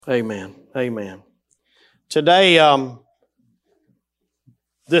Amen. Amen. Today,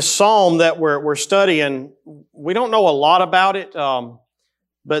 this psalm that we're studying, we don't know a lot about it,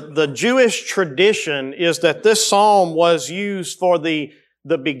 but the Jewish tradition is that this psalm was used for the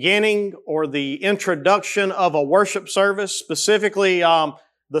beginning or the introduction of a worship service, specifically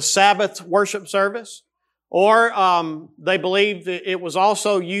the Sabbath worship service. Or they believed it was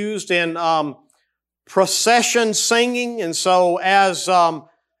also used in procession singing, and so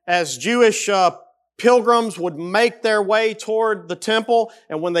as Jewish pilgrims would make their way toward the temple,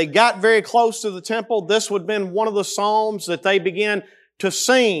 and when they got very close to the temple, this would have been one of the psalms that they began to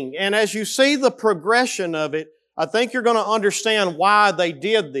sing. And as you see the progression of it, I think you're going to understand why they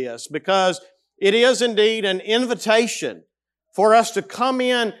did this, because it is indeed an invitation for us to come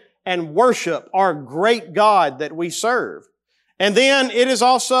in and worship our great God that we serve. And then it is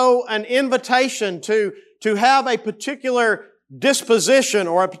also an invitation to have a particular disposition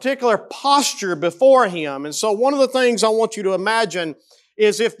or a particular posture before Him. And so one of the things I want you to imagine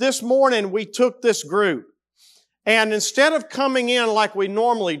is if this morning we took this group and instead of coming in like we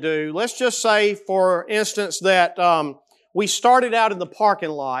normally do, let's just say, for instance, that we started out in the parking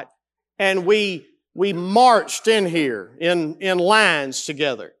lot and we marched in here in lines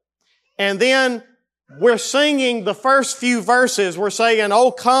together. And then we're singing the first few verses. We're saying,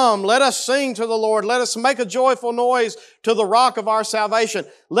 "Oh, come, let us sing to the Lord. Let us make a joyful noise to the rock of our salvation.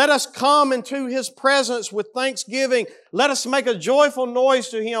 Let us come into His presence with thanksgiving. Let us make a joyful noise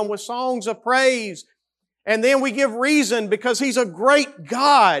to Him with songs of praise." And then we give reason because He's a great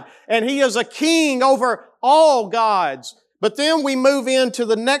God and He is a king over all gods. But then we move into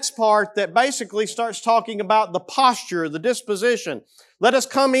the next part that basically starts talking about the posture, the disposition. Let us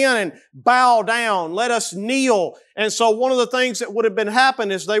come in and bow down. Let us kneel. And so one of the things that would have been happening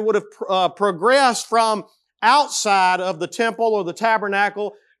is they would have progressed from outside of the temple or the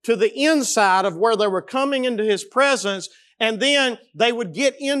tabernacle to the inside of where they were coming into His presence. And then they would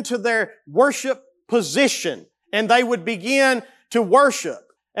get into their worship position and they would begin to worship.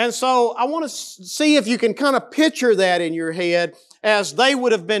 And so I want to see if you can kind of picture that in your head as they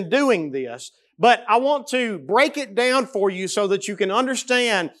would have been doing this. But I want to break it down for you so that you can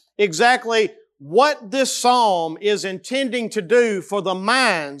understand exactly what this psalm is intending to do for the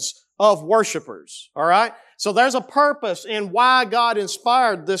minds of worshipers. All right? So there's a purpose in why God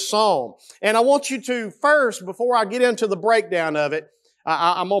inspired this psalm. And I want you to first, before I get into the breakdown of it,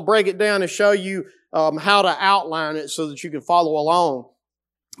 I'm going to break it down and show you how to outline it so that you can follow along.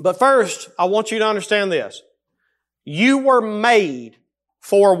 But first, I want you to understand this. You were made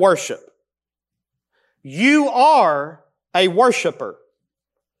for worship. You are a worshiper.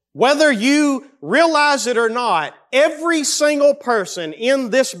 Whether you realize it or not, every single person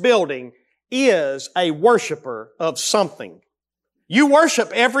in this building is a worshiper of something. You worship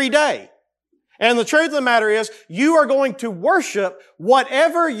every day. And the truth of the matter is, you are going to worship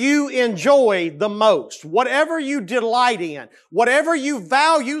whatever you enjoy the most, whatever you delight in, whatever you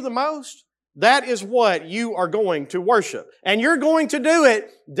value the most, that is what you are going to worship. And you're going to do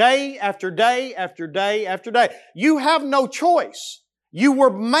it day after day after day after day. You have no choice. You were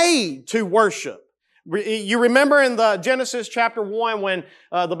made to worship. You remember in the Genesis chapter 1 when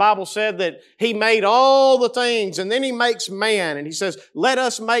the Bible said that He made all the things and then He makes man and He says, "Let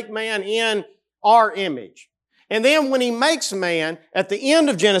us make man in our image." And then when He makes man, at the end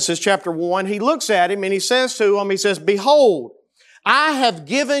of Genesis chapter 1, He looks at him and He says to him, He says, "Behold, I have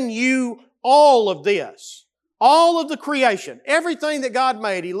given you all of this, all of the creation, everything that God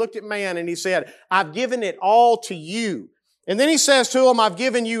made." He looked at man and He said, "I've given it all to you." And then He says to him, "I've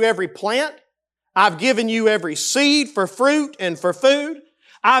given you every plant. I've given you every seed for fruit and for food.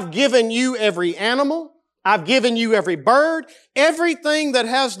 I've given you every animal. I've given you every bird. Everything that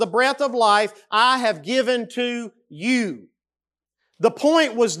has the breath of life, I have given to you." The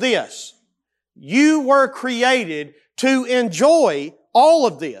point was this. You were created to enjoy all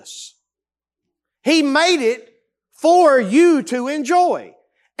of this. He made it for you to enjoy.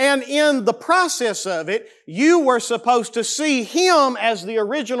 And in the process of it, you were supposed to see Him as the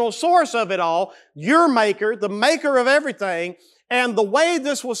original source of it all, your maker, the maker of everything. And the way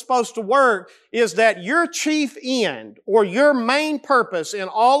this was supposed to work is that your chief end or your main purpose in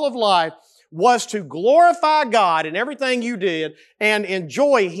all of life was to glorify God in everything you did and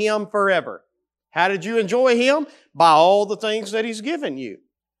enjoy Him forever. How did you enjoy Him? By all the things that He's given you.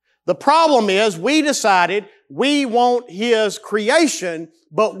 The problem is we decided we want His creation,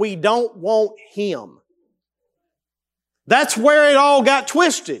 but we don't want Him. That's where it all got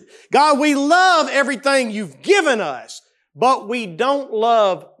twisted. God, we love everything You've given us, but we don't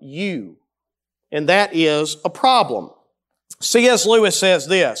love You. And that is a problem. C.S. Lewis says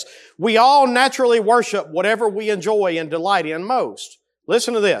this: we all naturally worship whatever we enjoy and delight in most.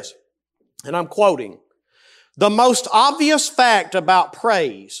 Listen to this, and I'm quoting. The most obvious fact about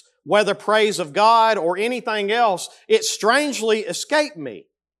praise, whether praise of God or anything else, it strangely escaped me.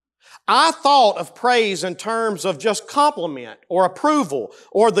 I thought of praise in terms of just compliment or approval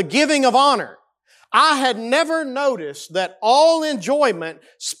or the giving of honor. I had never noticed that all enjoyment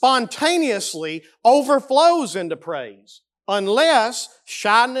spontaneously overflows into praise, unless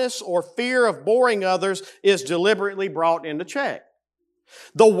shyness or fear of boring others is deliberately brought into check.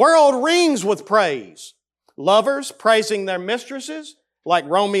 The world rings with praise. Lovers praising their mistresses, like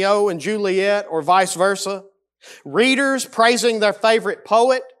Romeo and Juliet, or vice versa. Readers praising their favorite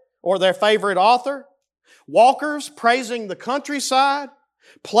poet or their favorite author. Walkers praising the countryside.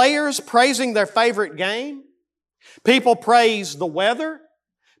 Players praising their favorite game. People praise the weather.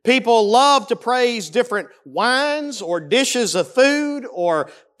 People love to praise different wines or dishes of food,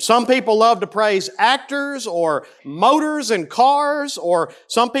 or some people love to praise actors or motors and cars, or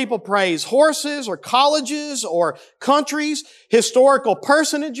some people praise horses or colleges or countries, historical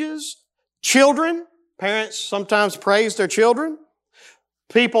personages, children. Parents sometimes praise their children.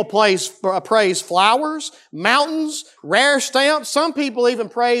 People praise flowers, mountains, rare stamps. Some people even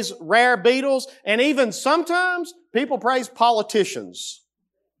praise rare beetles, and even sometimes people praise politicians.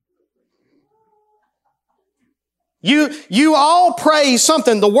 You all praise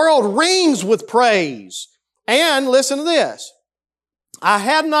something. The world rings with praise. And listen to this. I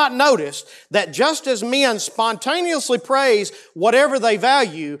have not noticed that just as men spontaneously praise whatever they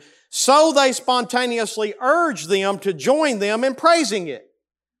value, so they spontaneously urge them to join them in praising it.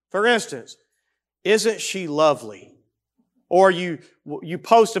 For instance, isn't she lovely? Or you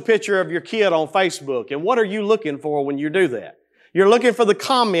post a picture of your kid on Facebook, and what are you looking for when you do that? You're looking for the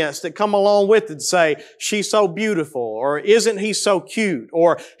comments that come along with it, say, she's so beautiful, or isn't he so cute,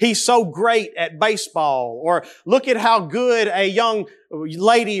 or he's so great at baseball, or look at how good a young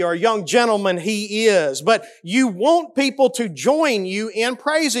lady or young gentleman he is. But you want people to join you in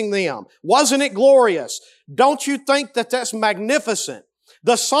praising them. Wasn't it glorious? Don't you think that that's magnificent?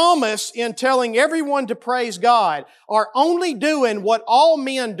 The psalmists, in telling everyone to praise God, are only doing what all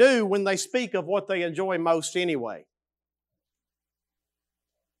men do when they speak of what they enjoy most anyway.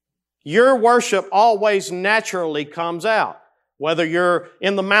 Your worship always naturally comes out. Whether you're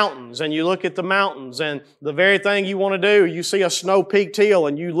in the mountains and you look at the mountains and the very thing you want to do, you see a snow-peaked hill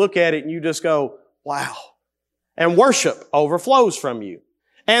and you look at it and you just go, wow. And worship overflows from you.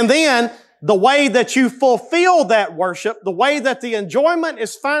 And then the way that you fulfill that worship, the way that the enjoyment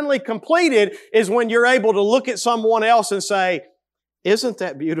is finally completed, is when you're able to look at someone else and say, isn't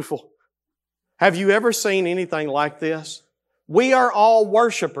that beautiful? Have you ever seen anything like this? We are all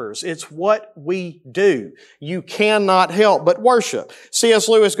worshipers. It's what we do. You cannot help but worship. C.S.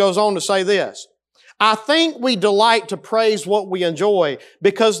 Lewis goes on to say this: I think we delight to praise what we enjoy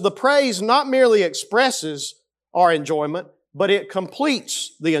because the praise not merely expresses our enjoyment, but it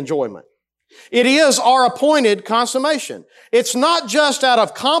completes the enjoyment. It is our appointed consummation. It's not just out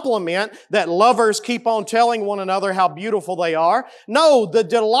of compliment that lovers keep on telling one another how beautiful they are. No, the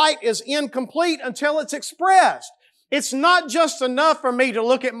delight is incomplete until it's expressed. It's not just enough for me to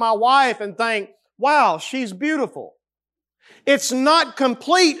look at my wife and think, wow, she's beautiful. It's not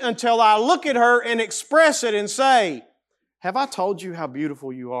complete until I look at her and express it and say, have I told you how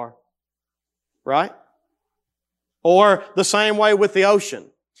beautiful you are? Right? Or the same way with the ocean.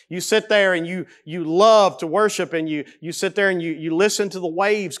 You sit there and you love to worship, and you sit there and you listen to the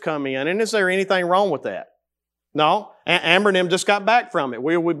waves come in. And is there anything wrong with that? No. Amber and them just got back from it.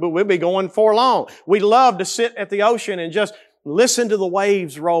 We'll be going for long. We love to sit at the ocean and just listen to the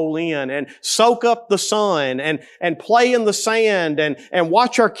waves roll in and soak up the sun and play in the sand and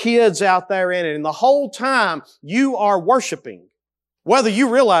watch our kids out there in it. And the whole time you are worshiping, whether you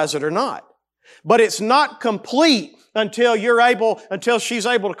realize it or not. But it's not complete until she's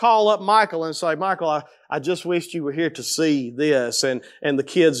able to call up Michael and say, Michael, I just wished you were here to see this, and the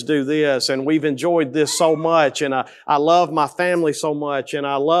kids do this, and we've enjoyed this so much, and I love my family so much, and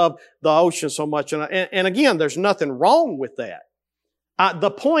I love the ocean so much. And again, there's nothing wrong with that.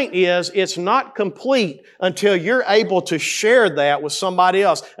 The point is, it's not complete until you're able to share that with somebody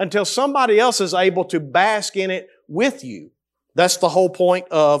else, until somebody else is able to bask in it with you. That's the whole point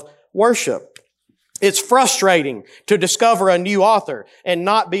of worship. It's frustrating to discover a new author and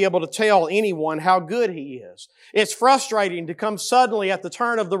not be able to tell anyone how good he is. It's frustrating to come suddenly at the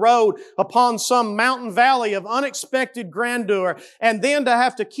turn of the road upon some mountain valley of unexpected grandeur and then to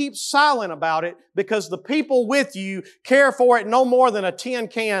have to keep silent about it because the people with you care for it no more than a tin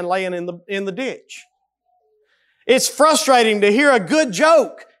can laying in the ditch. It's frustrating to hear a good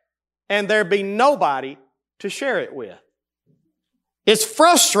joke and there be nobody to share it with. It's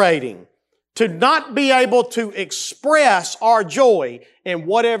frustrating to not be able to express our joy in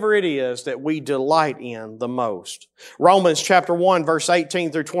whatever it is that we delight in the most. Romans chapter 1 verse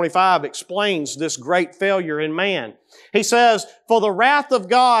 18 through 25 explains this great failure in man. He says, "For the wrath of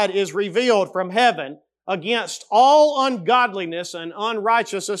God is revealed from heaven against all ungodliness and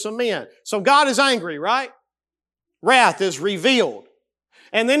unrighteousness of men." So God is angry, right? Wrath is revealed.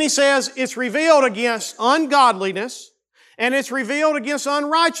 And then he says it's revealed against ungodliness and it's revealed against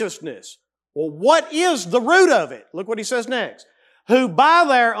unrighteousness. Well, what is the root of it? Look what he says next. "Who by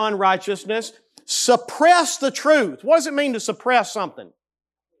their unrighteousness suppress the truth." What does it mean to suppress something?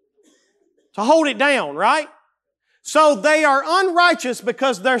 To hold it down, right? So they are unrighteous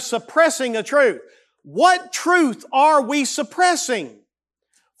because they're suppressing a truth. What truth are we suppressing?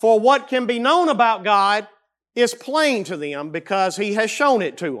 For what can be known about God is plain to them because He has shown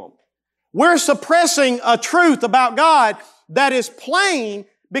it to them. We're suppressing a truth about God that is plain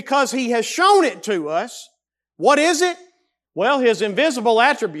because He has shown it to us. What is it? Well, His invisible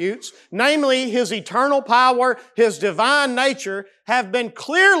attributes, namely His eternal power, His divine nature, have been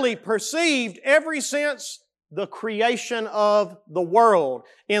clearly perceived ever since the creation of the world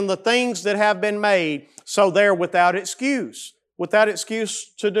in the things that have been made. So they're without excuse. Without excuse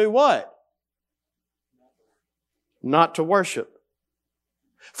to do what? Not to worship.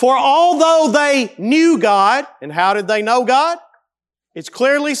 For although they knew God, and how did they know God? It's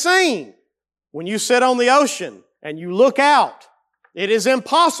clearly seen. When you sit on the ocean and you look out, it is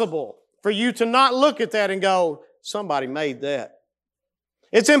impossible for you to not look at that and go, somebody made that.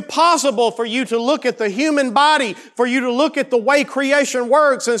 It's impossible for you to look at the human body, for you to look at the way creation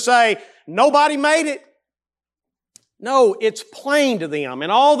works and say, nobody made it. No, it's plain to them.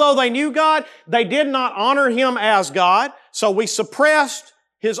 And although they knew God, they did not honor Him as God. So we suppressed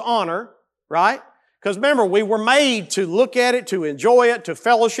His honor, right? Because remember, we were made to look at it, to enjoy it, to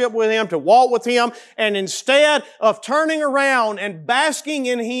fellowship with Him, to walk with Him. And instead of turning around and basking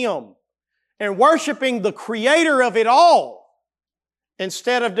in Him and worshiping the Creator of it all,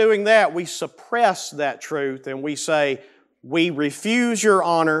 instead of doing that, we suppress that truth and we say, we refuse your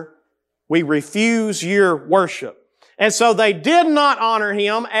honor, we refuse your worship. And so they did not honor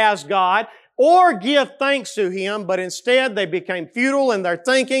Him as God or give thanks to Him, but instead they became futile in their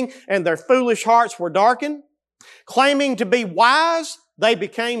thinking and their foolish hearts were darkened. Claiming to be wise, they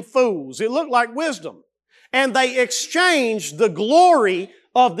became fools. It looked like wisdom. And they exchanged the glory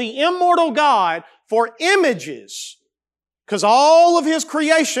of the immortal God for images, because all of His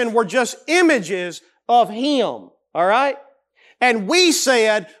creation were just images of Him. All right? And we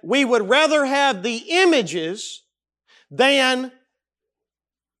said we would rather have the images than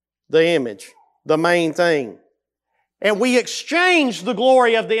the image, the main thing. And we exchanged the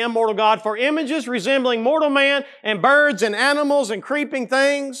glory of the immortal God for images resembling mortal man and birds and animals and creeping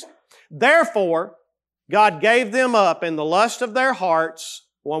things. Therefore, God gave them up in the lust of their hearts.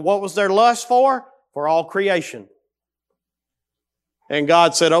 Well, what was their lust for? For all creation. And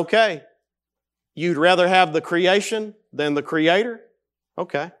God said, okay, you'd rather have the creation than the Creator?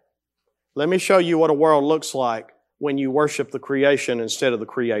 Okay. Let me show you what a world looks like when you worship the creation instead of the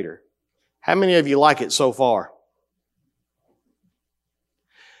Creator. How many of you like it so far?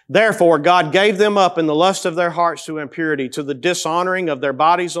 Therefore, God gave them up in the lust of their hearts to impurity, to the dishonoring of their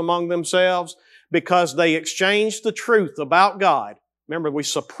bodies among themselves, because they exchanged the truth about God. Remember, we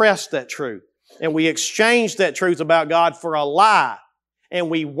suppressed that truth. And we exchanged that truth about God for a lie. And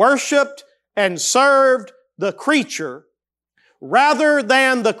we worshiped and served the creature rather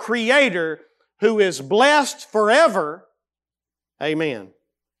than the Creator, who is blessed forever. Amen.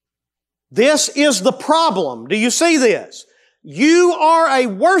 This is the problem. Do you see this? You are a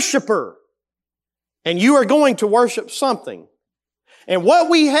worshiper, and you are going to worship something. And what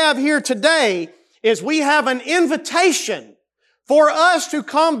we have here today is we have an invitation for us to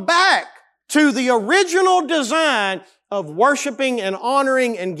come back to the original design of worshiping and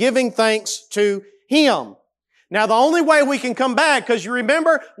honoring and giving thanks to Him. Now, the only way we can come back, because you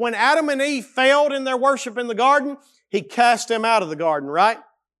remember when Adam and Eve failed in their worship in the garden, He cast them out of the garden, right?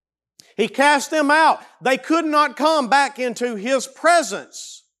 He cast them out. They could not come back into His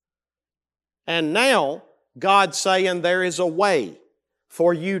presence. And now, God's saying there is a way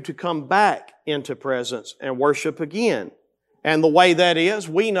for you to come back into presence and worship again. And the way that is,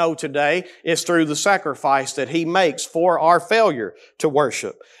 we know today, is through the sacrifice that He makes for our failure to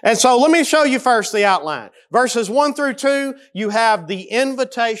worship. And so let me show you first the outline. Verses 1 through 2, you have the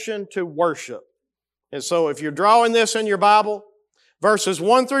invitation to worship. And so if you're drawing this in your Bible, verses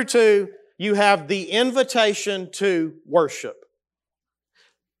 1 through 2, you have the invitation to worship.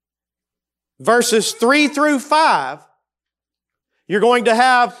 Verses 3 through 5, you're going to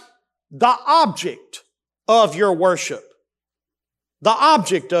have the object of your worship. The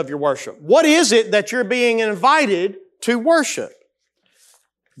object of your worship. What is it that you're being invited to worship?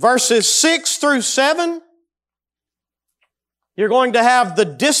 Verses 6 through 7, you're going to have the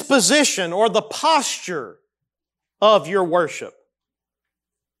disposition or the posture of your worship.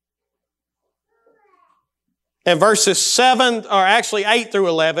 And verses 7, or actually 8 through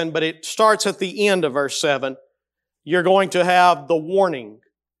 11, but it starts at the end of verse 7, you're going to have the warning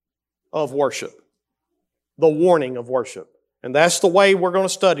of worship. The warning of worship. And that's the way we're going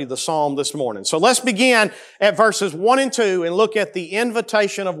to study the psalm this morning. So let's begin at verses 1 and 2 and look at the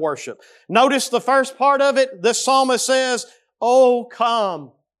invitation of worship. Notice the first part of it. The psalmist says, "Oh,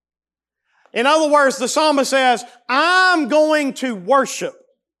 come." In other words, the psalmist says, I'm going to worship.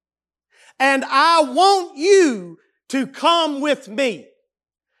 And I want you to come with me.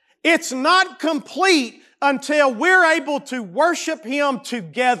 It's not complete until we're able to worship Him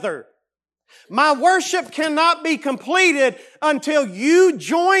together. My worship cannot be completed until you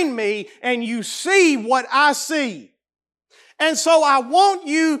join me and you see what I see. And so I want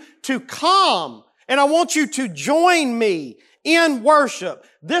you to come and I want you to join me in worship.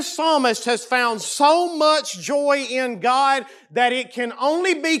 This psalmist has found so much joy in God that it can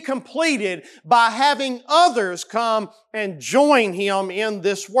only be completed by having others come and join him in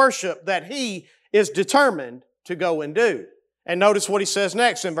this worship that he is determined to go and do. And notice what he says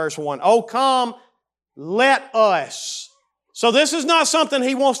next in verse 1. Oh, come, let us. So this is not something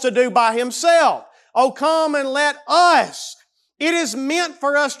he wants to do by himself. Oh, come and let us. It is meant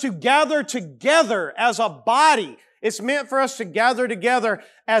for us to gather together as a body. It's meant for us to gather together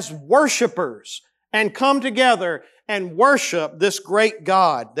as worshipers and come together and worship this great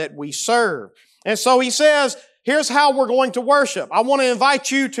God that we serve. And so he says, here's how we're going to worship. I want to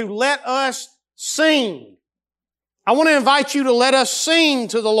invite you to let us sing. I want to invite you to let us sing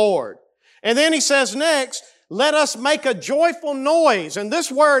to the Lord. And then he says next, let us make a joyful noise. And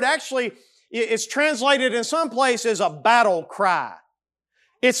this word actually is translated in some places a battle cry.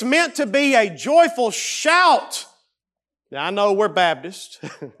 It's meant to be a joyful shout. Now, I know we're Baptists.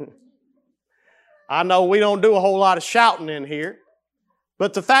 I know we don't do a whole lot of shouting in here.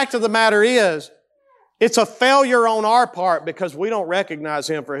 But the fact of the matter is, it's a failure on our part because we don't recognize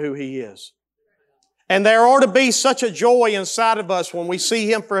Him for who He is. And there ought to be such a joy inside of us when we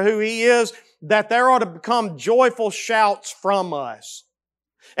see Him for who He is that there ought to become joyful shouts from us.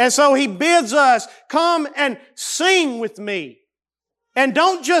 And so He bids us, come and sing with me. And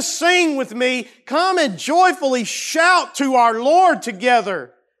don't just sing with me, come and joyfully shout to our Lord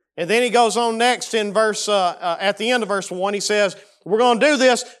together. And then he goes on next in verse, at the end of verse 1, he says, we're going to do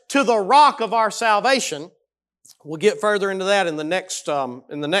this to the rock of our salvation. We'll get further into that in the next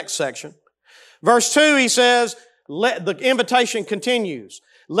section. Verse 2, he says, the invitation continues.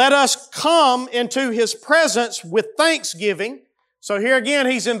 Let us come into His presence with thanksgiving. So here again,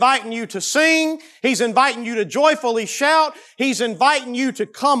 He's inviting you to sing. He's inviting you to joyfully shout. He's inviting you to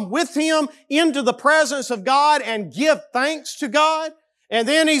come with Him into the presence of God and give thanks to God. And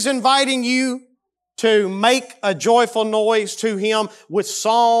then He's inviting you to make a joyful noise to Him with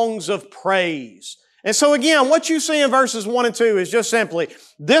songs of praise. And so again, what you see in verses 1 and 2 is just simply,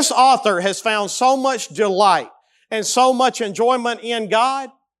 this author has found so much delight and so much enjoyment in God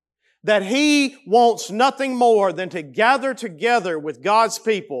that he wants nothing more than to gather together with God's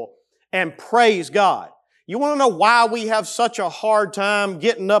people and praise God. You want to know why we have such a hard time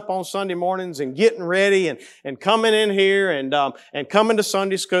getting up on Sunday mornings and getting ready and coming in here and coming to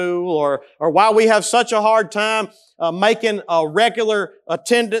Sunday school, or why we have such a hard time making a regular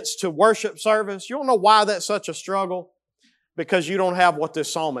attendance to worship service? You don't know why that's such a struggle? Because you don't have what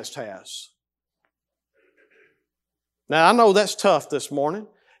this psalmist has. Now, I know that's tough this morning.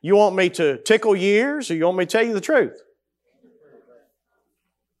 You want me to tickle your ears, or you want me to tell you the truth?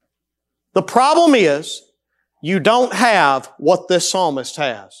 The problem is, you don't have what this psalmist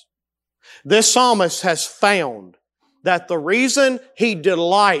has. This psalmist has found that the reason he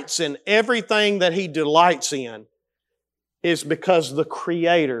delights in everything that he delights in is because the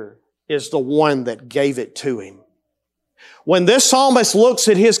Creator is the one that gave it to him. When this psalmist looks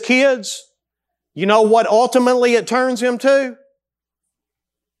at his kids, you know what ultimately it turns him to?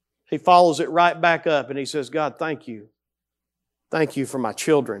 He follows it right back up and he says, God, thank you. Thank you for my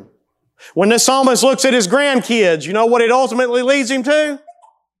children. When this psalmist looks at his grandkids, you know what it ultimately leads him to?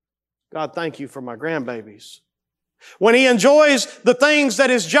 God, thank you for my grandbabies. When he enjoys the things that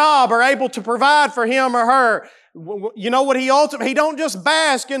his job are able to provide for him or her, You know what he don't just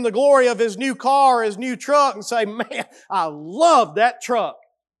bask in the glory of his new car, his new truck, and say, man, I love that truck.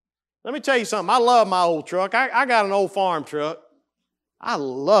 Let me tell you something. I love my old truck. I got an old farm truck. I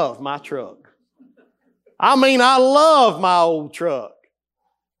love my truck. I love my old truck.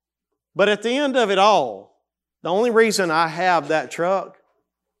 But at the end of it all, the only reason I have that truck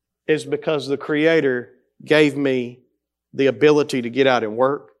is because the Creator gave me the ability to get out and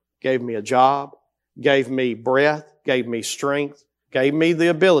work, gave me a job, gave me breath, gave me strength, gave me the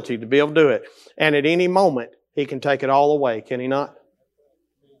ability to be able to do it. And at any moment, He can take it all away, can He not?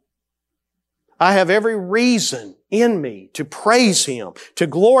 I have every reason in me to praise Him, to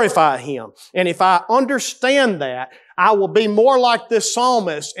glorify Him. And if I understand that, I will be more like this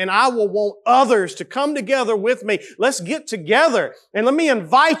psalmist, and I will want others to come together with me. Let's get together, and let me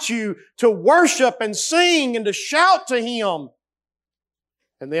invite you to worship and sing and to shout to Him.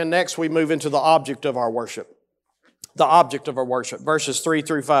 And then next we move into the object of our worship. The object of our worship, verses 3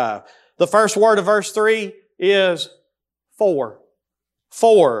 through 5. The first word of verse 3 is for.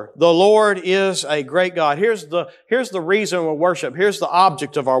 For the Lord is a great God. Here's the reason we worship. Here's the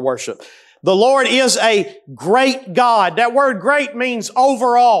object of our worship. The Lord is a great God. That word great means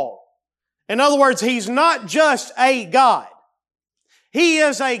overall. In other words, He's not just a God. He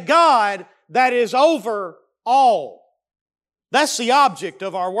is a God that is over all. That's the object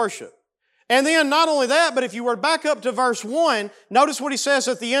of our worship. And then not only that, but if you were back up to verse 1, notice what He says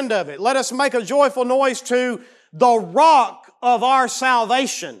at the end of it. Let us make a joyful noise to the rock of our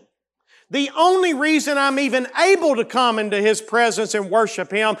salvation. The only reason I'm even able to come into His presence and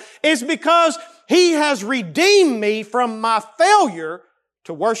worship Him is because He has redeemed me from my failure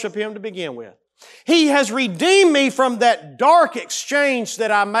to worship Him to begin with. He has redeemed me from that dark exchange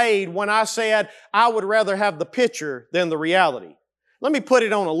that I made when I said I would rather have the picture than the reality. Let me put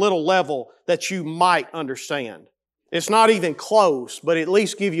it on a little level that you might understand. It's not even close, but at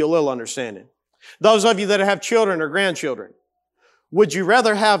least give you a little understanding. Those of you that have children or grandchildren, would you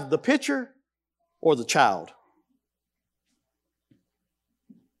rather have the picture or the child?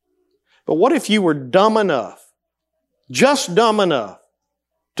 But what if you were dumb enough, just dumb enough,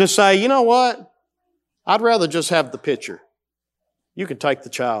 to say, you know what? I'd rather just have the picture. You can take the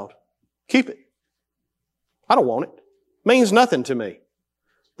child. Keep it. I don't want it. Means nothing to me.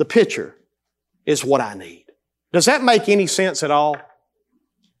 The picture is what I need. Does that make any sense at all?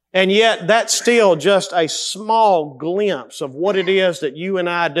 And yet, that's still just a small glimpse of what it is that you and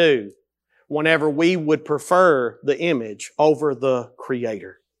I do whenever we would prefer the image over the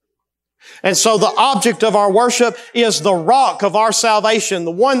Creator. And so the object of our worship is the rock of our salvation,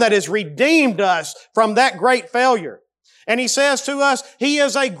 the one that has redeemed us from that great failure. And He says to us, He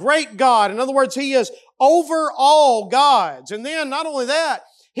is a great God. In other words, He is over all gods. And then, not only that,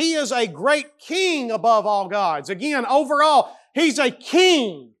 He is a great King above all gods. Again, overall, He's a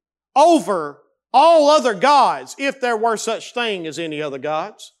king over all other gods, if there were such thing as any other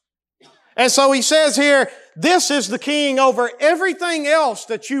gods. And so He says here, this is the king over everything else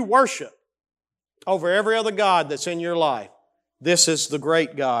that you worship, over every other god that's in your life. This is the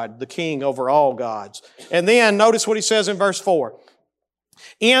great God, the king over all gods. And then notice what He says in verse 4.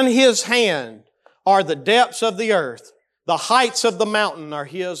 In His hand are the depths of the earth. The heights of the mountain are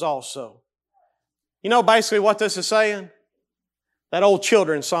His also. You know basically what this is saying? That old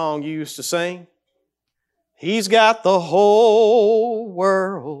children's song you used to sing. He's got the whole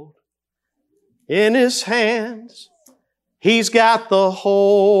world in His hands. He's got the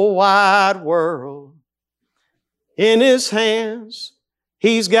whole wide world in His hands.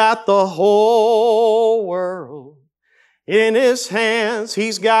 He's got the whole world in His hands.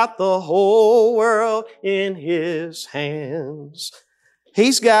 He's got the whole world in His hands.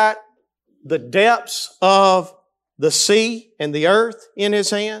 He's got the depths of the sea and the earth in His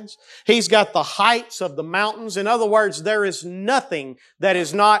hands. He's got the heights of the mountains. In other words, there is nothing that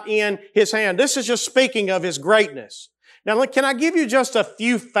is not in His hand. This is just speaking of His greatness. Now, look, can I give you just a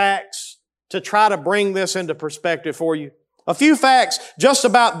few facts to try to bring this into perspective for you? A few facts just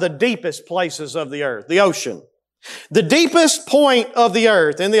about the deepest places of the earth, the ocean. The deepest point of the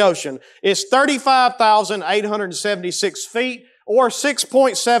earth in the ocean is 35,876 feet or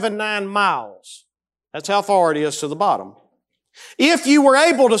 6.79 miles. That's how far it is to the bottom. If you were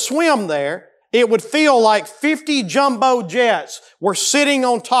able to swim there, it would feel like 50 jumbo jets were sitting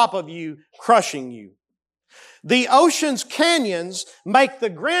on top of you, crushing you. The ocean's canyons make the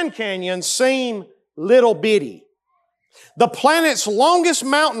Grand Canyon seem little bitty. The planet's longest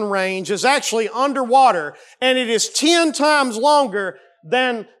mountain range is actually underwater, and it is 10 times longer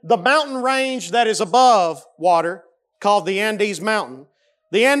than the mountain range that is above water, called the Andes Mountain.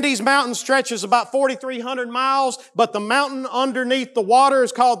 The Andes Mountain stretches about 4,300 miles, but the mountain underneath the water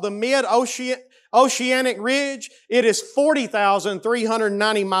is called the Mid-Oceanic Ridge. It is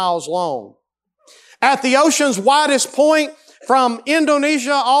 40,390 miles long. At the ocean's widest point, from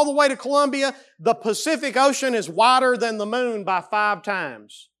Indonesia all the way to Colombia, the Pacific Ocean is wider than the moon by 5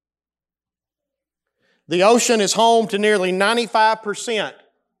 times. The ocean is home to nearly 95%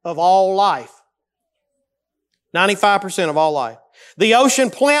 of all life. 95% of all life. The ocean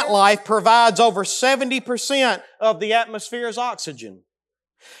plant life provides over 70% of the atmosphere's oxygen.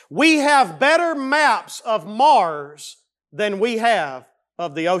 We have better maps of Mars than we have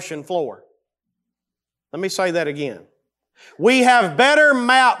of the ocean floor. Let me say that again. We have better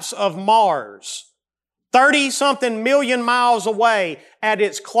maps of Mars. 30-something million miles away at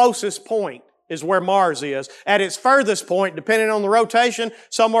its closest point is where Mars is. At its furthest point, depending on the rotation,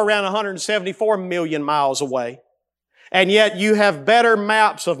 somewhere around 174 million miles away. And yet you have better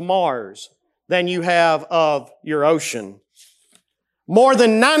maps of Mars than you have of your ocean. More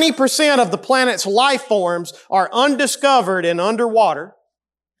than 90% of the planet's life forms are undiscovered and underwater.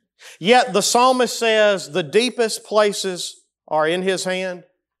 Yet the psalmist says the deepest places are in His hand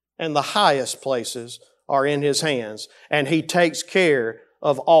and the highest places are in His hands. And He takes care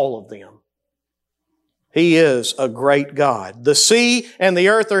of all of them. He is a great God. The sea and the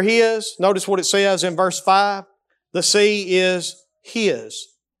earth are His. Notice what it says in verse 5. The sea is His,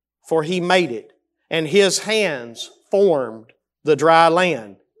 for He made it, and His hands formed the dry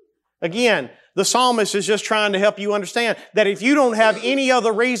land. Again, the psalmist is just trying to help you understand that if you don't have any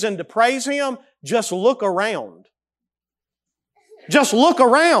other reason to praise Him, just look around. Just look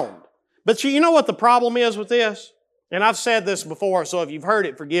around. But you know what the problem is with this? And I've said this before, so if you've heard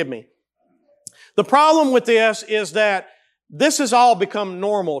it, forgive me. The problem with this is that this has all become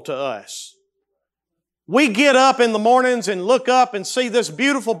normal to us. We get up in the mornings and look up and see this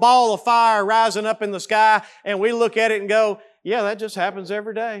beautiful ball of fire rising up in the sky, and we look at it and go, yeah, that just happens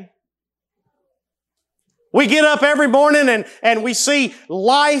every day. We get up every morning and we see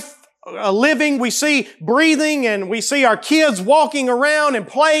life living, we see breathing, and we see our kids walking around and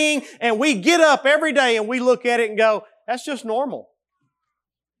playing, and we get up every day and we look at it and go, that's just normal.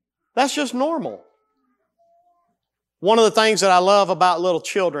 That's just normal. One of the things that I love about little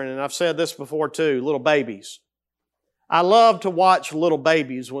children, and I've said this before too, little babies. I love to watch little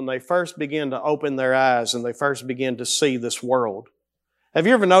babies when they first begin to open their eyes and they first begin to see this world. Have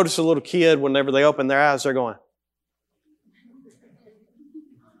you ever noticed a little kid, whenever they open their eyes, they're going,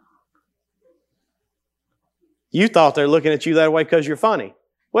 you thought they're looking at you that way because you're funny.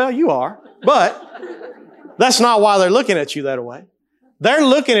 Well, you are, but that's not why they're looking at you that way. They're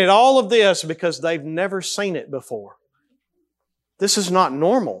looking at all of this because they've never seen it before. This is not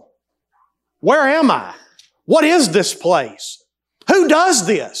normal. Where am I? What is this place? Who does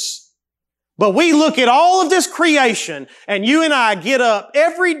this? But we look at all of this creation, and you and I get up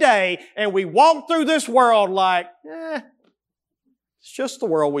every day and we walk through this world like, it's just the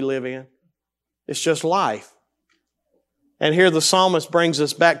world we live in. It's just life. And here the psalmist brings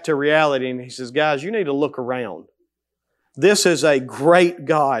us back to reality, and he says, guys, you need to look around. This is a great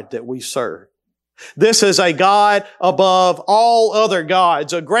God that we serve. This is a God above all other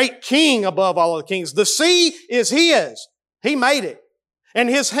gods, a great king above all other kings. The sea is His. He made it. And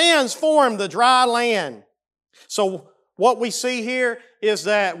His hands formed the dry land. So what we see here is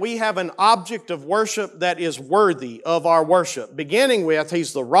that we have an object of worship that is worthy of our worship. Beginning with,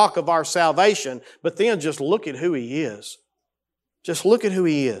 He's the rock of our salvation, but then just look at who He is. Just look at who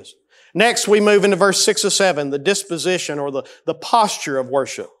He is. Next, we move into verse 6 or 7, the disposition or the posture of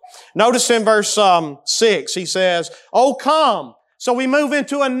worship. Notice in verse 6, he says, "Oh, come." So we move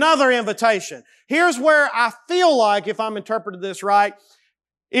into another invitation. Here's where I feel like, if I'm interpreting this right,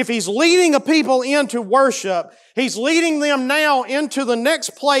 if He's leading a people into worship, He's leading them now into the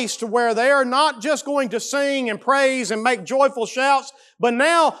next place to where they are not just going to sing and praise and make joyful shouts, but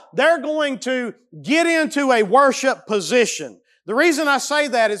now they're going to get into a worship position. The reason I say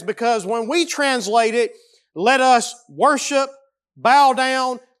that is because when we translate it, let us worship, bow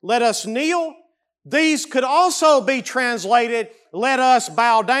down, let us kneel, these could also be translated, let us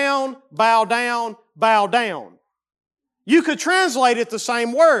bow down, bow down, bow down. You could translate it the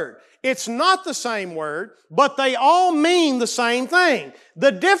same word. It's not the same word, but they all mean the same thing.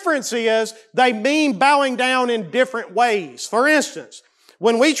 The difference is they mean bowing down in different ways. For instance,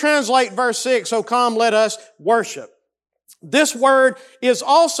 when we translate verse 6, "Oh come, let us worship," this word is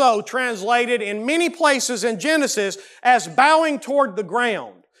also translated in many places in Genesis as bowing toward the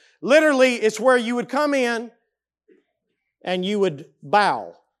ground. Literally, it's where you would come in and you would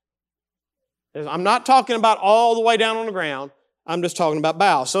bow. I'm not talking about all the way down on the ground. I'm just talking about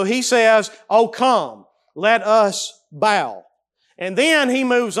bow. So he says, oh, come, let us bow. And then he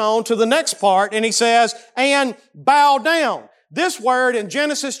moves on to the next part and he says, and bow down. This word in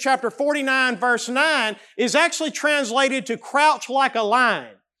Genesis chapter 49 verse 9 is actually translated to crouch like a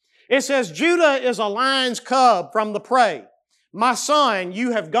lion. It says, Judah is a lion's cub from the prey. My son,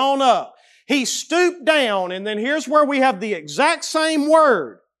 you have gone up. He stooped down, and then here's where we have the exact same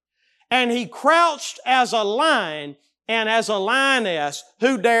word. And he crouched as a lion and as a lioness,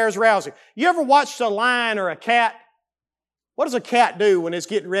 who dares rouse him? You ever watched a lion or a cat? What does a cat do when it's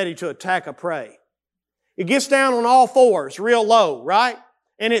getting ready to attack a prey? It gets down on all fours, real low, right?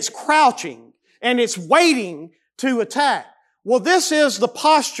 And it's crouching, and it's waiting to attack. Well, this is the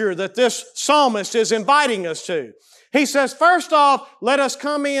posture that this psalmist is inviting us to. He says, first off, let us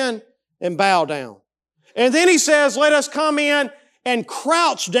come in and bow down. And then he says, let us come in and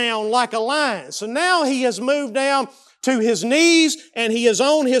crouch down like a lion. So now he has moved down to his knees and he is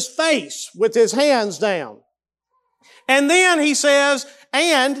on his face with his hands down. And then he says,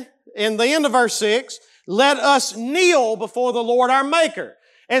 and in the end of verse 6, let us kneel before the Lord our Maker.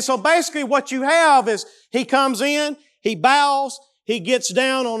 And so basically what you have is he comes in, he bows, he gets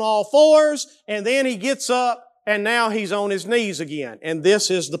down on all fours, and then he gets up, and now he's on his knees again. And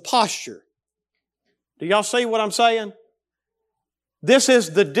this is the posture. Do y'all see what I'm saying? This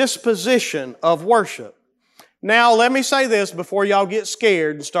is the disposition of worship. Now, let me say this before y'all get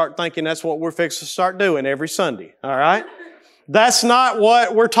scared and start thinking that's what we're fixing to start doing every Sunday, all right? That's not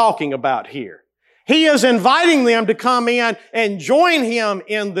what we're talking about here. He is inviting them to come in and join him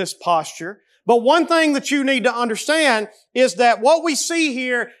in this posture. But one thing that you need to understand is that what we see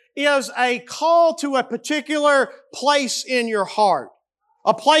here is a call to a particular place in your heart.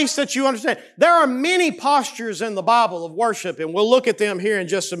 A place that you understand. There are many postures in the Bible of worship, and we'll look at them here in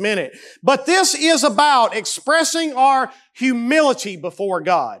just a minute. But this is about expressing our humility before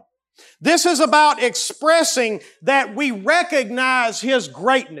God. This is about expressing that we recognize His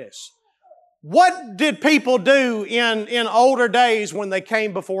greatness. What did people do in older days when they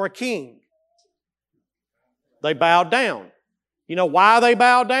came before a king? They bowed down. You know why they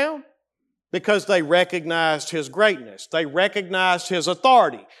bowed down? Because they recognized His greatness. They recognized His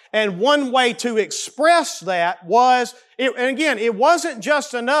authority. And one way to express that was, and again, it wasn't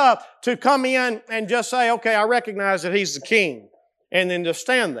just enough to come in and just say, okay, I recognize that He's the king, and then just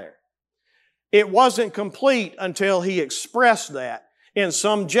stand there. It wasn't complete until He expressed that in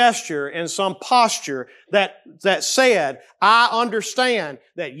some gesture, in some posture that said, I understand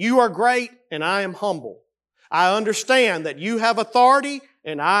that you are great and I am humble. I understand that you have authority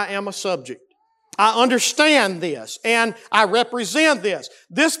and I am a subject. I understand this and I represent this.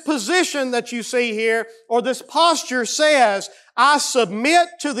 This position that you see here, or this posture says, I submit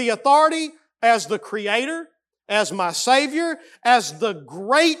to the authority as the Creator, as my Savior, as the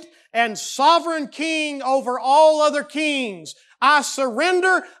great and sovereign King over all other kings. I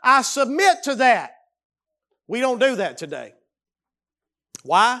surrender, I submit to that. We don't do that today.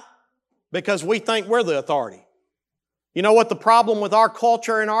 Why? Because we think we're the authority. You know what the problem with our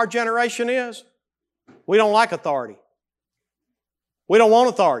culture and our generation is? We don't like authority. We don't want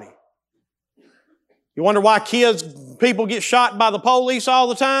authority. You wonder why people get shot by the police all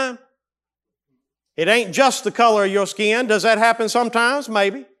the time? It ain't just the color of your skin. Does that happen sometimes?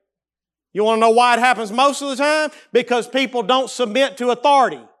 Maybe. You want to know why it happens most of the time? Because people don't submit to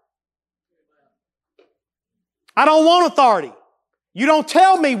authority. I don't want authority. You don't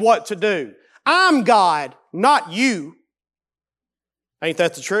tell me what to do. I'm God, not you. Ain't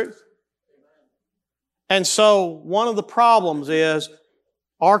that the truth? And so one of the problems is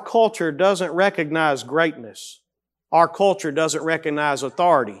our culture doesn't recognize greatness. Our culture doesn't recognize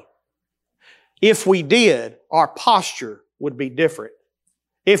authority. If we did, our posture would be different.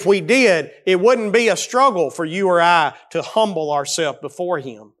 If we did, it wouldn't be a struggle for you or I to humble ourselves before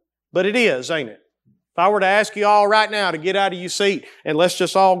Him. But it is, ain't it? If I were to ask you all right now to get out of your seat and let's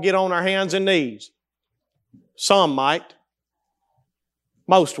just all get on our hands and knees. Some might.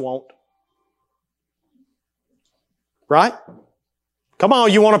 Most won't. Right? Come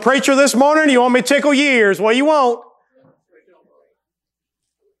on, you want a preacher this morning? You want me to tickle your ears? Well, you won't.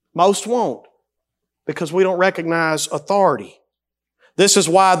 Most won't. Because we don't recognize authority. This is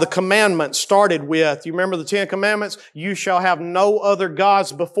why the commandment started with, you remember the 10 Commandments? You shall have no other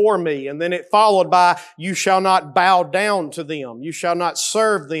gods before me. And then it followed by, you shall not bow down to them. You shall not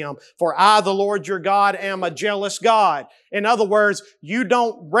serve them. For I, the Lord your God, am a jealous God. In other words, you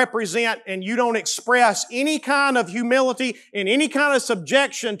don't represent and you don't express any kind of humility and any kind of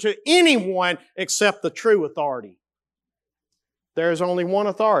subjection to anyone except the true authority. There is only one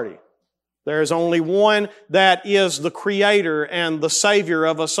authority. There is only one that is the Creator and the Savior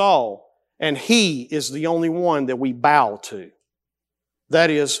of us all. And He is the only one that we bow to. That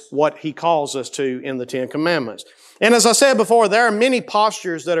is what He calls us to in the Ten Commandments. And as I said before, there are many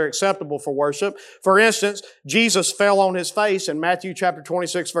postures that are acceptable for worship. For instance, Jesus fell on His face in Matthew chapter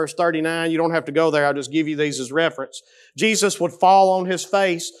 26, verse 39. You don't have to go there. I'll just give you these as reference. Jesus would fall on His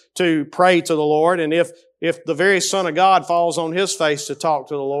face to pray to the Lord. And if the very Son of God falls on His face to talk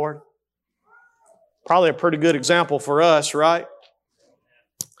to the Lord, probably a pretty good example for us, right?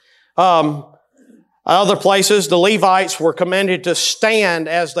 Other places, the Levites were commanded to stand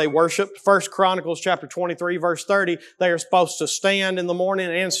as they worshiped. 1 Chronicles chapter 23, verse 30, they are supposed to stand in the morning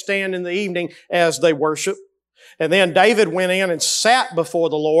and stand in the evening as they worship. And then David went in and sat before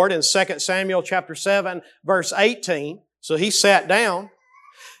the Lord in 2 Samuel chapter 7, verse 18. So he sat down.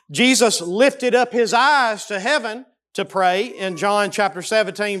 Jesus lifted up His eyes to heaven to pray in John chapter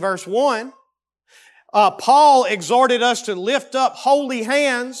 17, verse 1. Paul exhorted us to lift up holy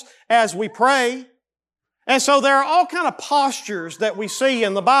hands as we pray. And so there are all kind of postures that we see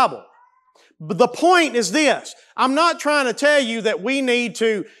in the Bible. But the point is this. I'm not trying to tell you that we need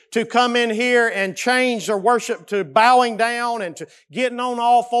to come in here and change our worship to bowing down and to getting on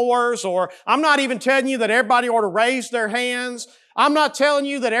all fours, or I'm not even telling you that everybody ought to raise their hands. I'm not telling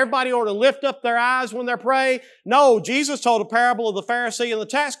you that everybody ought to lift up their eyes when they're praying. No, Jesus told a parable of the Pharisee and the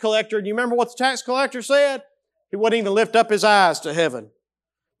tax collector. And you remember what the tax collector said? He wouldn't even lift up his eyes to heaven.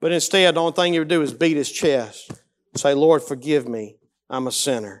 But instead, the only thing he would do is beat his chest and say, Lord, forgive me. I'm a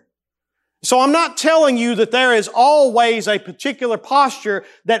sinner. So I'm not telling you that there is always a particular posture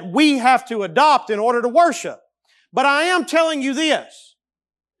that we have to adopt in order to worship. But I am telling you this.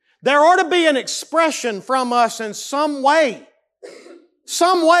 There ought to be an expression from us in some way.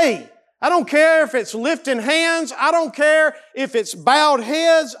 Some way. I don't care if it's lifting hands. I don't care if it's bowed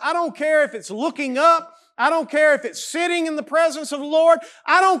heads. I don't care if it's looking up. I don't care if it's sitting in the presence of the Lord.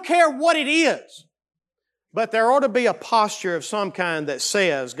 I don't care what it is. But there ought to be a posture of some kind that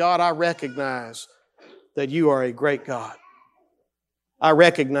says, God, I recognize that You are a great God. I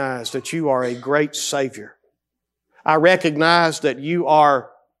recognize that You are a great Savior. I recognize that You are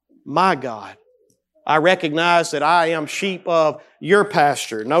my God. I recognize that I am sheep of Your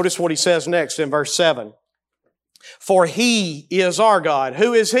pasture. Notice what he says next in verse 7. For He is our God.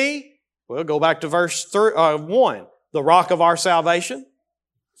 Who is He? Well, go back to verse 1. The rock of our salvation.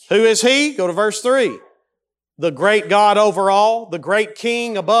 Who is He? Go to verse 3. The great God over all, the great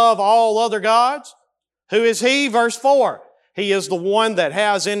King above all other gods. Who is He? Verse 4. He is the one that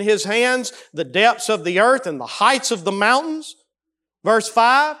has in His hands the depths of the earth and the heights of the mountains. Verse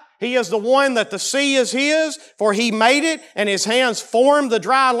 5. He is the one that the sea is His, for He made it, and His hands formed the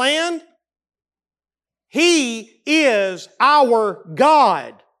dry land. He is our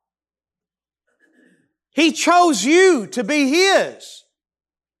God. He chose you to be His.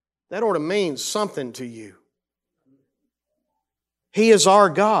 That ought to mean something to you. He is our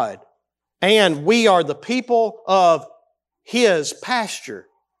God, and we are the people of His pasture.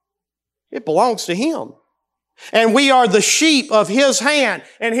 It belongs to Him. And we are the sheep of His hand.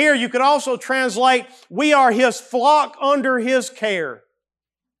 And here you could also translate, we are His flock under His care.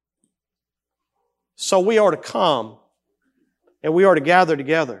 So we are to come, and we are to gather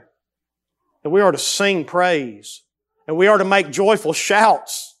together, and we are to sing praise, and we are to make joyful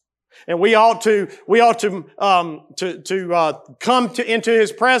shouts, and we ought to come into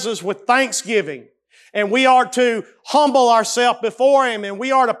His presence with thanksgiving. And we are to humble ourselves before Him, and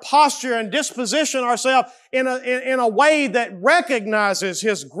we are to posture and disposition ourselves in a way that recognizes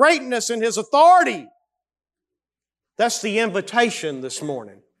His greatness and His authority. That's the invitation this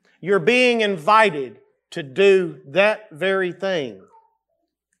morning. You're being invited to do that very thing.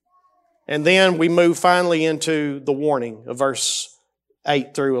 And then we move finally into the warning of verse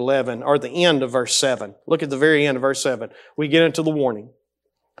 8 through 11, or the end of verse 7. Look at the very end of verse 7. We get into the warning.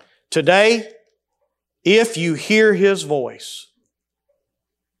 Today, if you hear His voice.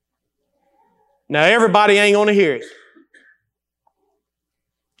 Now everybody ain't going to hear it.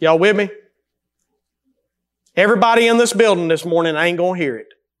 Y'all with me? Everybody in this building this morning ain't going to hear it.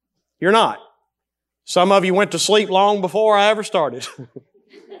 You're not. Some of you went to sleep long before I ever started.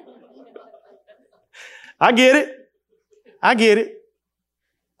 I get it. I get it.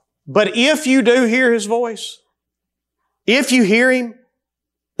 But if you do hear His voice, if you hear Him,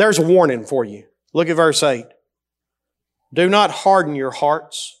 there's a warning for you. Look at verse 8. Do not harden your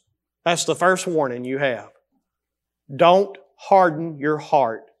hearts. That's the first warning you have. Don't harden your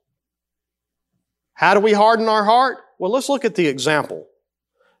heart. How do we harden our heart? Well, let's look at the example.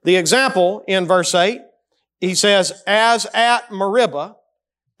 The example in verse 8, he says, as at Meribah,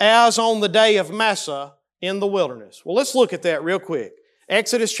 as on the day of Massah in the wilderness. Well, let's look at that real quick.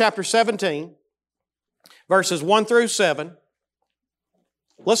 Exodus chapter 17, verses 1 through 7.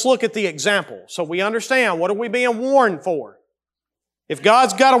 Let's look at the example so we understand what are we being warned for. If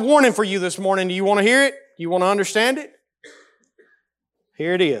God's got a warning for you this morning, do you want to hear it? Do you want to understand it?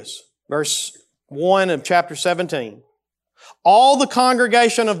 Here it is. Verse 1 of chapter 17. All the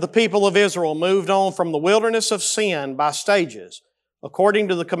congregation of the people of Israel moved on from the wilderness of Sin by stages, according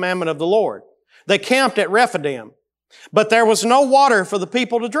to the commandment of the Lord. They camped at Rephidim, but there was no water for the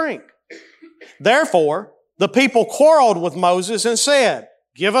people to drink. Therefore, the people quarreled with Moses and said,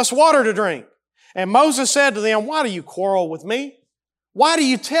 "Give us water to drink." And Moses said to them, "Why do you quarrel with me? Why do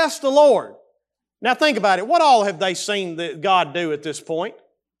you test the Lord?" Now think about it. What all have they seen God do at this point?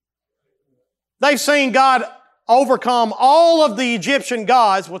 They've seen God overcome all of the Egyptian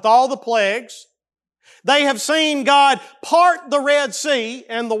gods with all the plagues. They have seen God part the Red Sea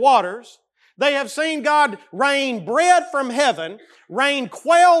and the waters. They have seen God rain bread from heaven, rain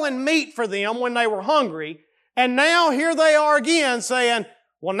quail and meat for them when they were hungry. And now here they are again saying,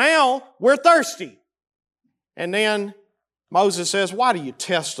 well, now we're thirsty. And then Moses says, "Why do you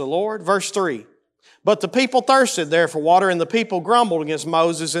test the Lord?" Verse 3. But the people thirsted there for water, and the people grumbled against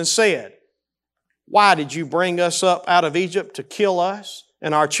Moses and said, "Why did you bring us up out of Egypt to kill us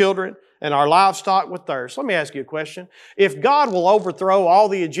and our children and our livestock with thirst?" Let me ask you a question. If God will overthrow all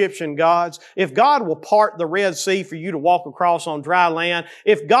the Egyptian gods, if God will part the Red Sea for you to walk across on dry land,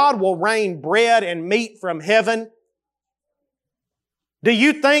 if God will rain bread and meat from heaven, do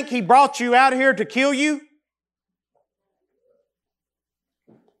you think He brought you out here to kill you?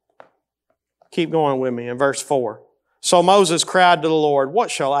 Keep going with me in verse 4. So Moses cried to the Lord,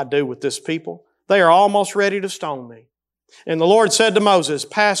 "What shall I do with this people? They are almost ready to stone me." And the Lord said to Moses,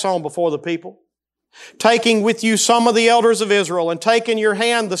 "Pass on before the people, taking with you some of the elders of Israel, and take in your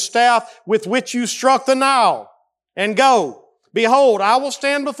hand the staff with which you struck the Nile, and go. Behold, I will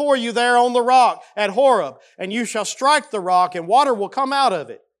stand before you there on the rock at Horeb, and you shall strike the rock, and water will come out of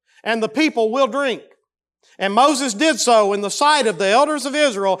it, and the people will drink." And Moses did so in the sight of the elders of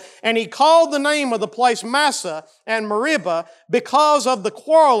Israel, and he called the name of the place Massah and Meribah because of the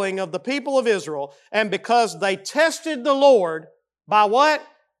quarreling of the people of Israel, and because they tested the Lord by what?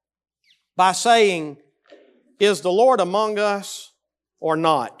 By saying, "Is the Lord among us or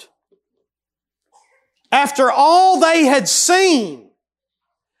not?" After all they had seen,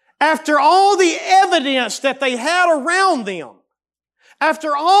 after all the evidence that they had around them,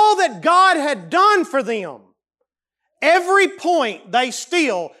 after all that God had done for them, every point they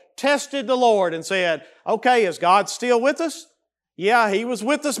still tested the Lord and said, "Okay, is God still with us? Yeah, He was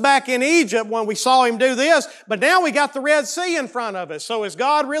with us back in Egypt when we saw Him do this, but now we got the Red Sea in front of us. So is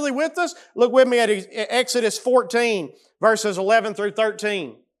God really with us?" Look with me at Exodus 14, verses 11 through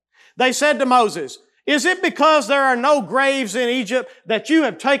 13. They said to Moses, "Is it because there are no graves in Egypt that you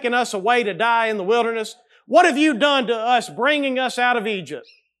have taken us away to die in the wilderness? What have you done to us bringing us out of Egypt?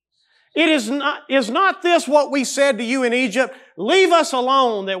 Is not this what we said to you in Egypt? Leave us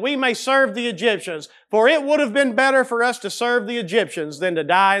alone that we may serve the Egyptians, for it would have been better for us to serve the Egyptians than to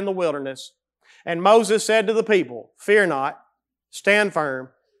die in the wilderness." And Moses said to the people, "Fear not, stand firm,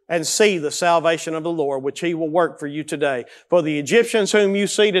 and see the salvation of the Lord, which He will work for you today. For the Egyptians whom you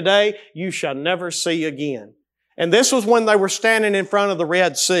see today, you shall never see again." And this was when they were standing in front of the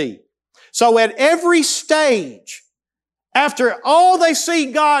Red Sea. So at every stage, after all they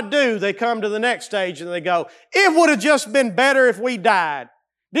see God do, they come to the next stage and they go, "It would have just been better if we died.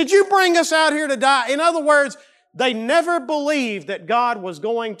 Did you bring us out here to die?" In other words, they never believed that God was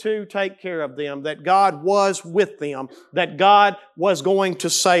going to take care of them, that God was with them, that God was going to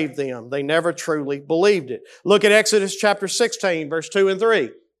save them. They never truly believed it. Look at Exodus chapter 16, verse 2 and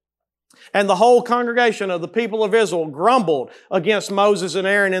 3. And the whole congregation of the people of Israel grumbled against Moses and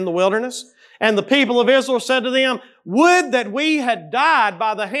Aaron in the wilderness. And the people of Israel said to them, "Would that we had died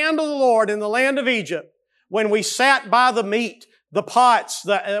by the hand of the Lord in the land of Egypt, when we sat by the meat, the pots,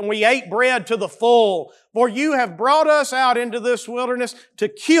 and we ate bread to the full. For you have brought us out into this wilderness to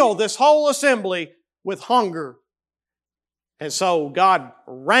kill this whole assembly with hunger." And so God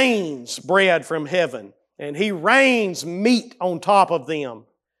rains bread from heaven, and He rains meat on top of them.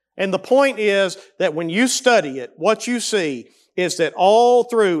 And the point is that when you study it, what you see is that all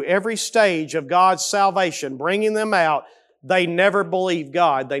through every stage of God's salvation, bringing them out, they never believe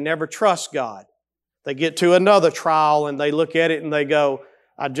God. They never trust God. They get to another trial and they look at it and they go,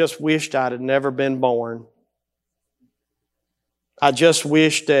 "I just wished I'd have never been born. I just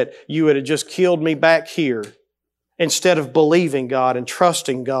wish that you would have just killed me back here," instead of believing God and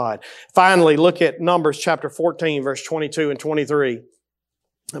trusting God. Finally, look at Numbers chapter 14, verse 22 and 23.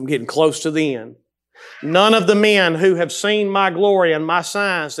 I'm getting close to the end. None of the men who have seen my glory and my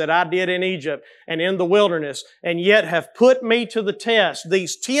signs that I did in Egypt and in the wilderness, and yet have put me to the test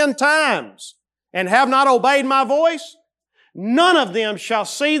these 10 times and have not obeyed my voice, none of them shall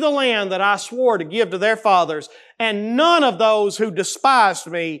see the land that I swore to give to their fathers, and none of those who despised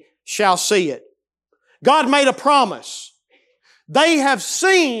me shall see it. God made a promise. They have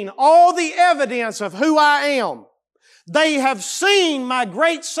seen all the evidence of who I am. They have seen my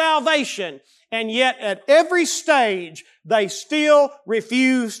great salvation, and yet at every stage they still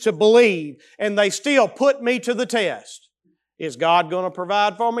refuse to believe, and they still put me to the test. Is God going to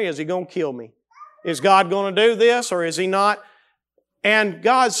provide for me? Is He going to kill me? Is God going to do this or is He not? And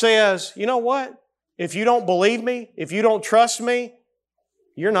God says, you know what? If you don't believe me, if you don't trust me,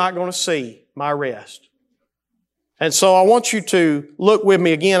 you're not going to see my rest. And so I want you to look with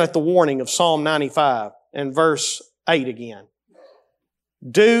me again at the warning of Psalm 95 and verse 8 again.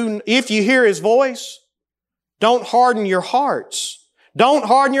 If you hear His voice, don't harden your hearts. Don't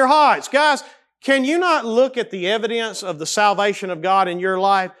harden your hearts. Guys, can you not look at the evidence of the salvation of God in your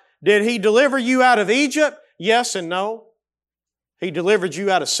life? Did He deliver you out of Egypt? Yes and no. He delivered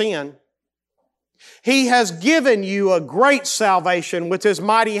you out of sin. He has given you a great salvation with His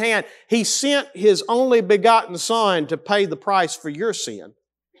mighty hand. He sent His only begotten Son to pay the price for your sin.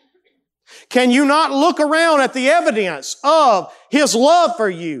 Can you not look around at the evidence of His love for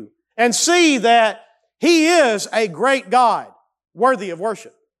you and see that He is a great God worthy of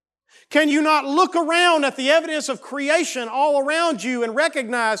worship? Can you not look around at the evidence of creation all around you and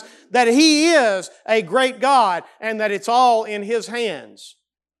recognize that He is a great God and that it's all in His hands?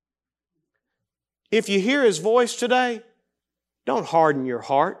 If you hear His voice today, don't harden your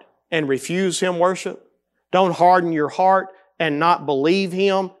heart and refuse Him worship. Don't harden your heart and not believe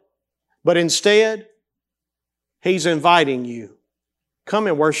Him. But instead, He's inviting you. Come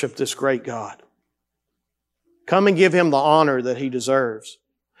and worship this great God. Come and give Him the honor that He deserves.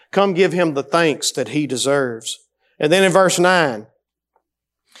 Come give Him the thanks that He deserves. And then in verse 9,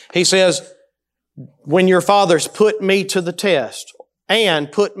 He says, when your fathers put me to the test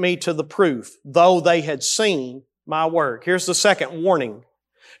and put me to the proof, though they had seen my work. Here's the second warning.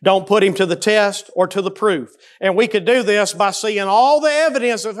 Don't put Him to the test or to the proof. And we could do this by seeing all the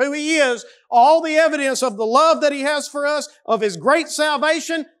evidence of who He is, all the evidence of the love that He has for us, of His great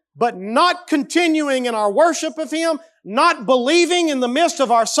salvation, but not continuing in our worship of Him, not believing in the midst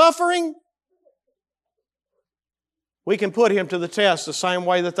of our suffering. We can put Him to the test the same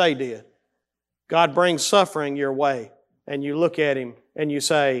way that they did. God brings suffering your way, and you look at Him and you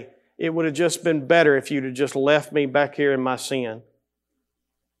say, it would have just been better if you'd have just left me back here in my sin.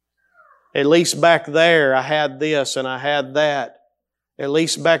 At least back there I had this and I had that. At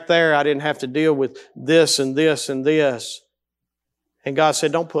least back there I didn't have to deal with this and this and this. And God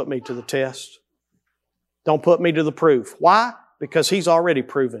said, don't put me to the test. Don't put me to the proof. Why? Because He's already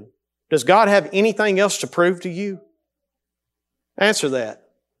proven. Does God have anything else to prove to you? Answer that.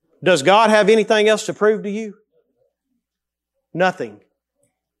 Does God have anything else to prove to you? Nothing.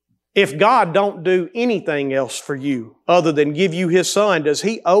 If God don't do anything else for you other than give you His Son, does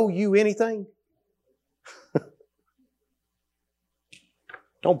He owe you anything?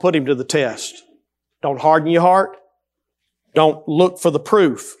 Don't put Him to the test. Don't harden your heart. Don't look for the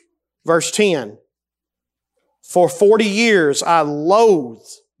proof. Verse 10, for 40 years I loathed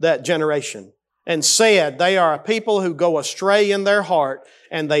that generation and said, they are a people who go astray in their heart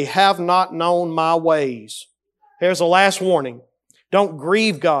and they have not known my ways. Here's the last warning. Don't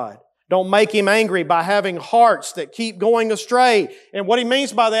grieve God. Don't make Him angry by having hearts that keep going astray. And what He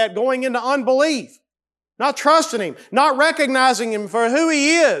means by that, going into unbelief. Not trusting Him, not recognizing Him for who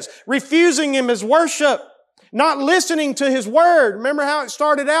He is, refusing Him as worship, not listening to His Word. Remember how it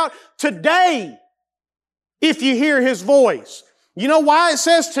started out? Today, if you hear His voice. You know why it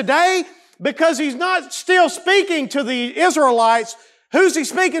says today? Because He's not still speaking to the Israelites. Who's He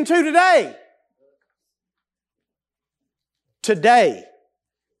speaking to today? Today,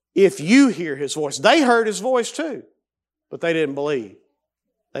 if you hear His voice. They heard His voice too, but they didn't believe.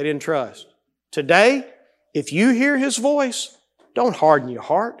 They didn't trust. Today, if you hear His voice, don't harden your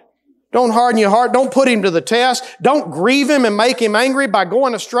heart. Don't harden your heart. Don't put Him to the test. Don't grieve Him and make Him angry by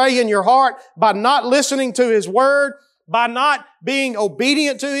going astray in your heart, by not listening to His Word, by not being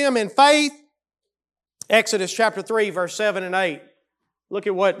obedient to Him in faith. Exodus chapter 3, verse 7 and 8. Look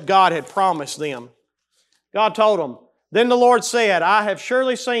at what God had promised them. God told them, then the Lord said, I have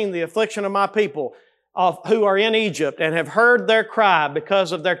surely seen the affliction of my people who are in Egypt and have heard their cry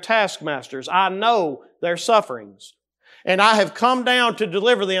because of their taskmasters. I know their sufferings. And I have come down to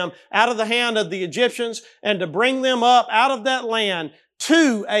deliver them out of the hand of the Egyptians and to bring them up out of that land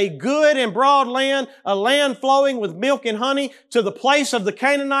to a good and broad land, a land flowing with milk and honey, to the place of the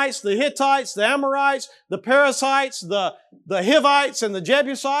Canaanites, the Hittites, the Amorites, the Perizzites, the Hivites, and the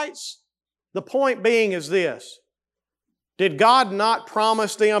Jebusites. The point being is this. Did God not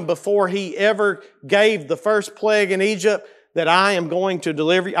promise them before He ever gave the first plague in Egypt that I am going to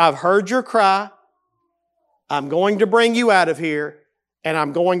deliver you? I've heard your cry. I'm going to bring you out of here, and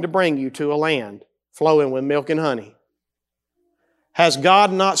I'm going to bring you to a land flowing with milk and honey. Has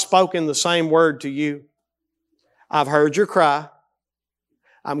God not spoken the same word to you? I've heard your cry.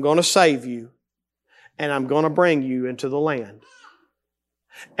 I'm going to save you, and I'm going to bring you into the land.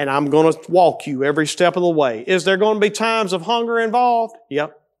 And I'm going to walk you every step of the way. Is there going to be times of hunger involved?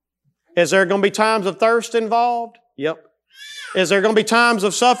 Yep. Is there going to be times of thirst involved? Yep. Is there going to be times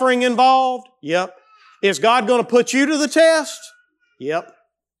of suffering involved? Yep. Is God going to put you to the test? Yep.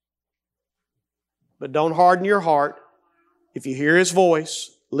 But don't harden your heart. If you hear His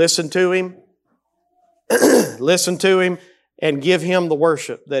voice, listen to Him. Listen to Him and give Him the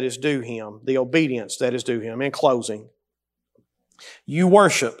worship that is due Him, the obedience that is due Him. In closing, you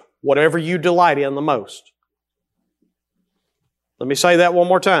worship whatever you delight in the most. Let me say that one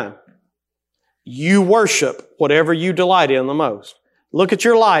more time. You worship whatever you delight in the most. Look at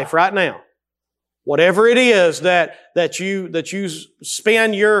your life right now. Whatever it is that you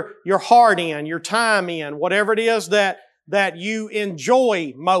spend your heart in, your time in, whatever it is that you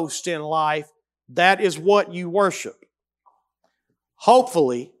enjoy most in life, that is what you worship.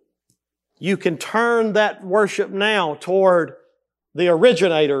 Hopefully, you can turn that worship now toward the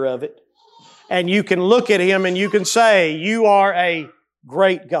originator of it, and you can look at Him and you can say, you are a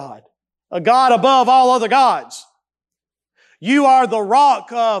great God, a God above all other gods. You are the rock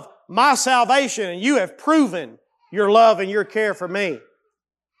of my salvation, and you have proven your love and your care for me.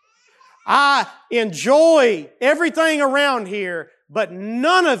 I enjoy everything around here, but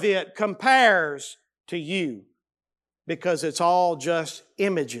none of it compares to you because it's all just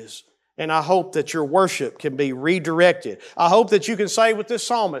images. And I hope that your worship can be redirected. I hope that you can say with this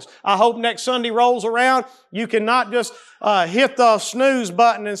psalmist, I hope next Sunday rolls around, you can not just hit the snooze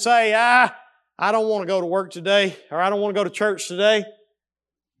button and say, I don't want to go to work today, or I don't want to go to church today.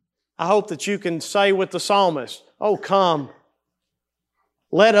 I hope that you can say with the psalmist, oh, come.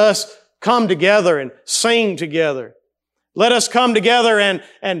 Let us come together and sing together. Let us come together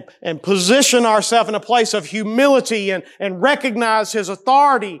and position ourselves in a place of humility and recognize His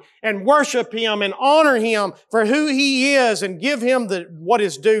authority and worship Him and honor Him for who He is and give Him what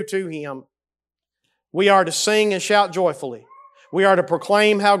is due to Him. We are to sing and shout joyfully. We are to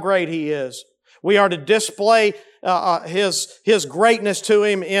proclaim how great He is. We are to display His greatness to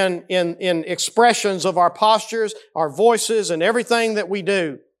Him in expressions of our postures, our voices, and everything that we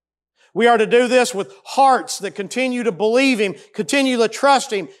do. We are to do this with hearts that continue to believe Him, continue to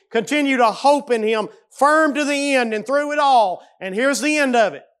trust Him, continue to hope in Him, firm to the end and through it all. And here's the end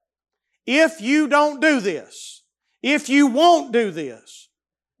of it. If you don't do this, if you won't do this,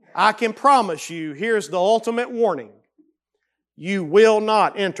 I can promise you, here's the ultimate warning. You will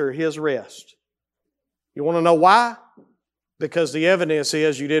not enter His rest. You want to know why? Because the evidence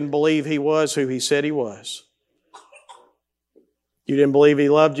is you didn't believe He was who He said He was. You didn't believe He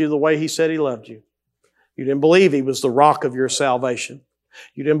loved you the way He said He loved you. You didn't believe He was the rock of your salvation.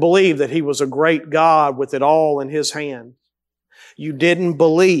 You didn't believe that He was a great God with it all in His hand. You didn't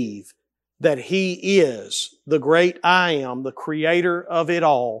believe that He is the great I Am, the creator of it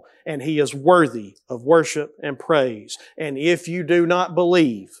all, and He is worthy of worship and praise. And if you do not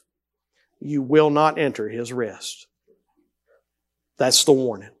believe, you will not enter His rest. That's the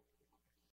warning.